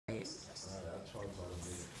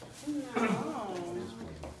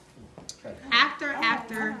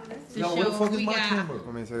Where the fuck is We my got. camera?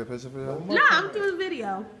 Want me to take a picture for you? Nah, I'm doing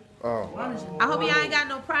video. Oh. I hope y'all ain't got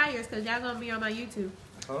no priors, cause y'all gonna be on my YouTube.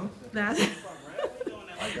 Huh? Nah.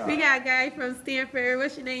 We got a guy from Stanford.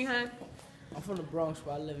 What's your name, huh? I'm from the Bronx,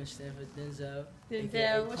 but I live in Stanford. Denzel.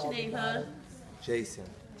 Denzel. What's your name, huh? Jason.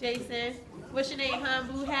 Jason. What's your name, huh?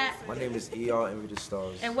 Blue hat. My name is ER and we the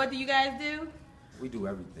stars. And what do you guys do? We do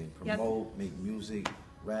everything. Promote, make music,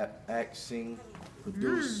 rap, act, sing,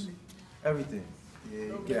 produce, everything.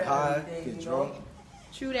 Yeah, get high, get drunk,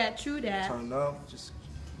 True that, true that. turn up, just,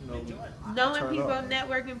 you know, Knowing turn people, up.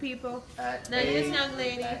 networking people. At Now this young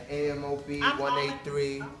lady. At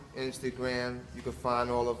AMOB183 Instagram. You can find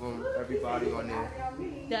all of them. Everybody on there.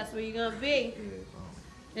 That's where you're gonna be.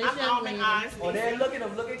 This I'm young Almond lady. Eyes. Oh, they're looking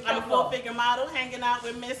up. Look at I'm a full-figure model, hanging out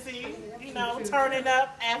with Missy, you know, turning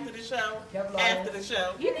up after the show. After the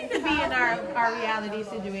show. You need to be in our reality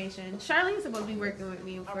situation. Charlene's supposed to be working with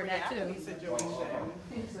me for that too.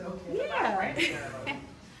 Yeah.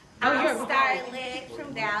 Oh, I'm you're Starlet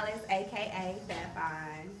from Dallas, aka Fat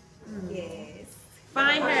Fine. Yes.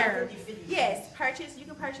 Find her. Yes, you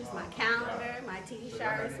can purchase my calendar, my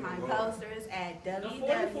t-shirts, my posters at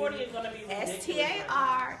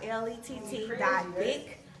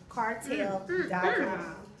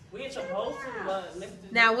www.starlett.bigcartel.com. We ain't supposed to, but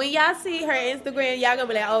Now, when y'all see her Instagram, y'all gonna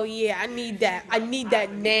be like, "Oh yeah, I need that. I need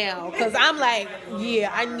that now." Cause I'm like,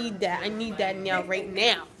 "Yeah, I need that. I need that now, right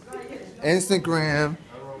now." Instagram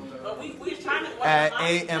we trying to at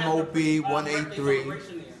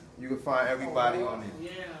AMOB183. You can find everybody on it.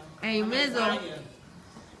 Hey, Mizzle.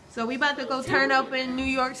 So we about to go turn up in New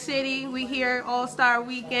York City. We here All-Star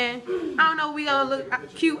Weekend. I don't know, we gonna look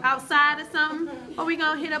cute outside or something, or we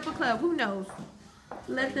gonna hit up a club. Who knows?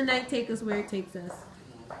 Let the night take us where it takes us.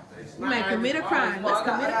 We might commit a crime. Let's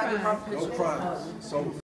commit a crime. No crime. So